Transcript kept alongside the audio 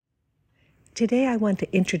today I want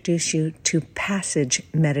to introduce you to passage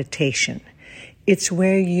meditation. It's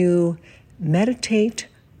where you meditate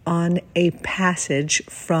on a passage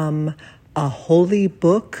from a holy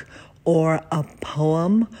book or a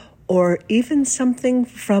poem or even something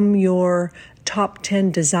from your top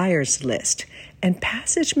 10 desires list. And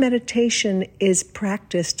passage meditation is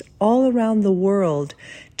practiced all around the world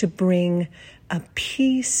to bring a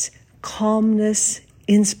peace, calmness,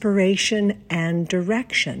 inspiration, and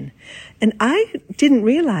direction. And I didn't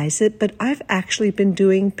realize it, but I've actually been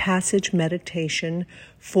doing passage meditation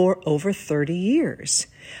for over 30 years.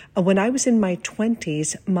 When I was in my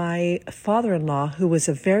 20s, my father-in-law, who was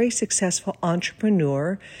a very successful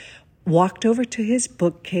entrepreneur, walked over to his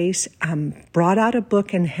bookcase, brought out a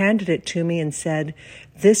book and handed it to me and said,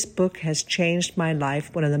 "This book has changed my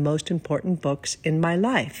life, one of the most important books in my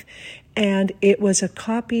life." And it was a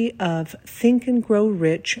copy of Think and Grow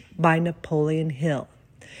Rich by Napoleon Hill.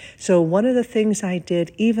 So one of the things I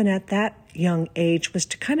did even at that young age was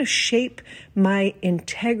to kind of shape my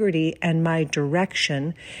integrity and my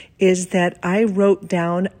direction, is that I wrote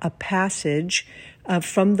down a passage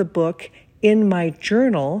from the book in my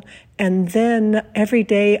journal, and then every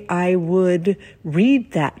day I would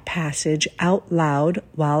read that passage out loud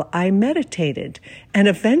while I meditated. And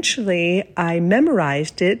eventually I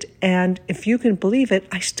memorized it, and if you can believe it,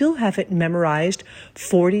 I still have it memorized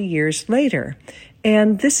 40 years later.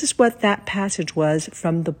 And this is what that passage was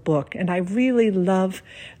from the book. And I really love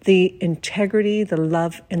the integrity, the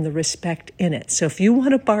love, and the respect in it. So if you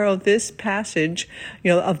want to borrow this passage,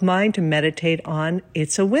 of mine to meditate on,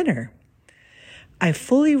 it's a winner. I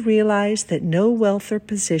fully realize that no wealth or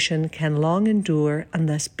position can long endure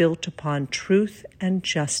unless built upon truth and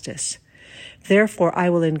justice. Therefore, I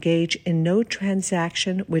will engage in no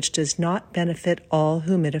transaction which does not benefit all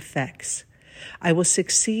whom it affects. I will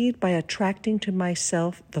succeed by attracting to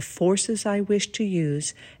myself the forces I wish to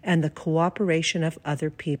use and the cooperation of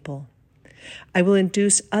other people. I will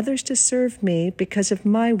induce others to serve me because of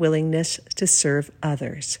my willingness to serve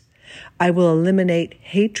others. I will eliminate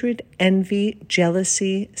hatred, envy,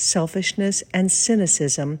 jealousy, selfishness, and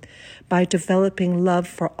cynicism by developing love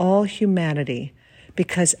for all humanity,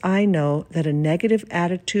 because I know that a negative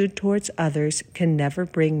attitude towards others can never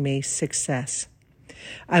bring me success.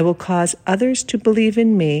 I will cause others to believe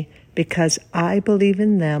in me because I believe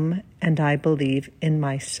in them and I believe in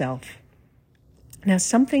myself. Now,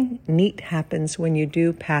 something neat happens when you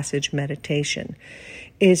do passage meditation,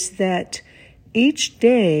 is that each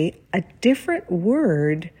day a different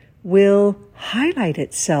word will highlight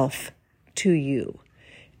itself to you.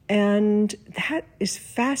 And that is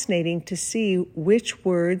fascinating to see which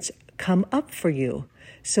words come up for you.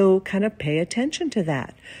 So kind of pay attention to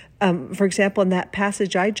that. For example, in that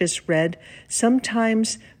passage I just read,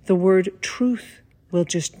 sometimes the word truth will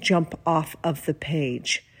just jump off of the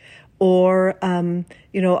page. Or, a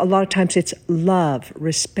lot of times it's love,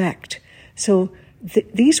 respect. So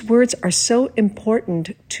these words are so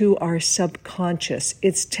important to our subconscious.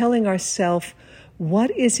 It's telling ourselves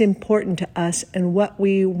what is important to us and what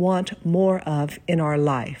we want more of in our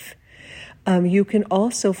life. You can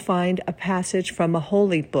also find a passage from a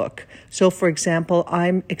holy book. So, for example,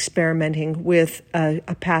 I'm experimenting with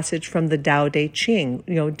a passage from the Tao Te Ching,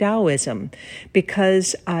 Taoism,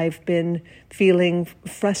 because I've been feeling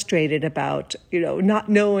frustrated about, not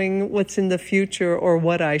knowing what's in the future or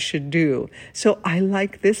what I should do. So I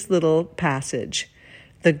like this little passage.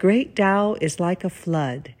 The great Tao is like a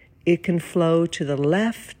flood. It can flow to the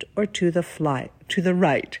left or to the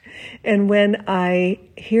right. And when I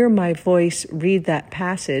hear my voice read that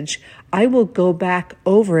passage, I will go back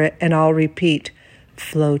over it and I'll repeat,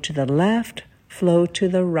 flow to the left, flow to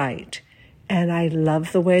the right. And I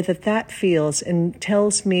love the way that feels and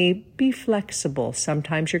tells me, be flexible.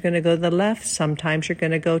 Sometimes you're going to go to the left, sometimes you're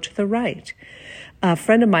going to go to the right. A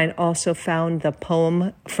friend of mine also found the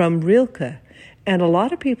poem from Rilke. And a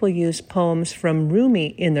lot of people use poems from Rumi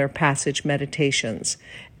in their passage meditations.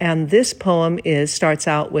 And this poem starts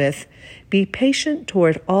out with, be patient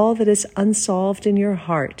toward all that is unsolved in your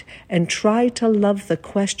heart, and try to love the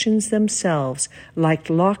questions themselves, like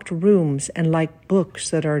locked rooms and like books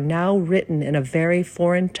that are now written in a very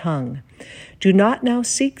foreign tongue. Do not now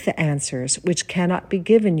seek the answers which cannot be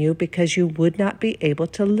given you because you would not be able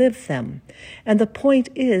to live them. And the point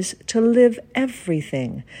is to live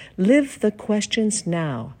everything. Live the questions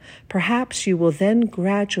now. Perhaps you will then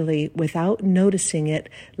gradually, without noticing it,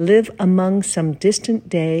 live among some distant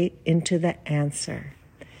day into the answer.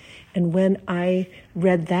 And when I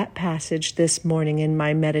read that passage this morning in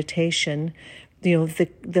my meditation,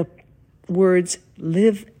 the words,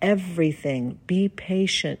 live everything, be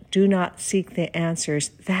patient, do not seek the answers,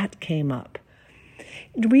 that came up.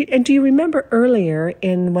 And do you remember earlier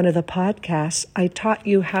in one of the podcasts, I taught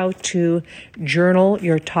you how to journal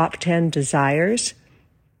your top 10 desires?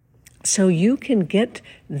 So you can get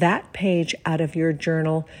that page out of your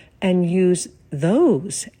journal and use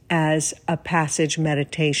those as a passage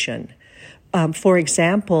meditation. For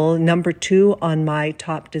example, number 2 on my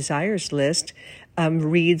top desires list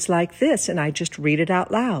reads like this, and I just read it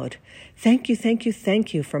out loud. Thank you, thank you,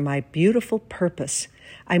 thank you for my beautiful purpose.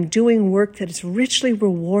 I'm doing work that is richly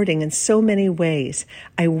rewarding in so many ways.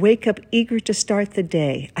 I wake up eager to start the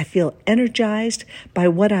day. I feel energized by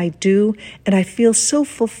what I do, and I feel so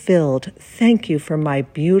fulfilled. Thank you for my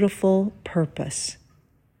beautiful purpose.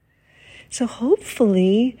 So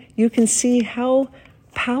hopefully you can see how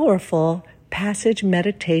powerful passage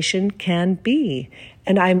meditation can be.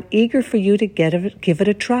 And I'm eager for you to give it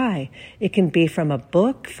a try. It can be from a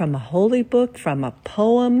book, from a holy book, from a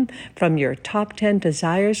poem, from your top 10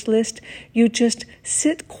 desires list. You just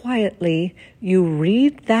sit quietly, you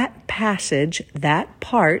read that passage, that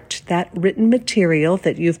part, that written material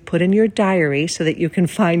that you've put in your diary so that you can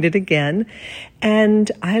find it again.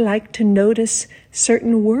 And I like to notice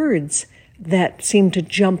certain words that seem to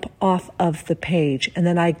jump off of the page. And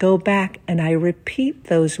then I go back and I repeat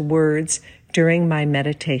those words during my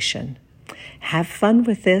meditation. Have fun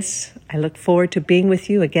with this. I look forward to being with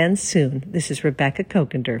you again soon. This is Rebecca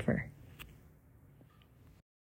Kochenderfer.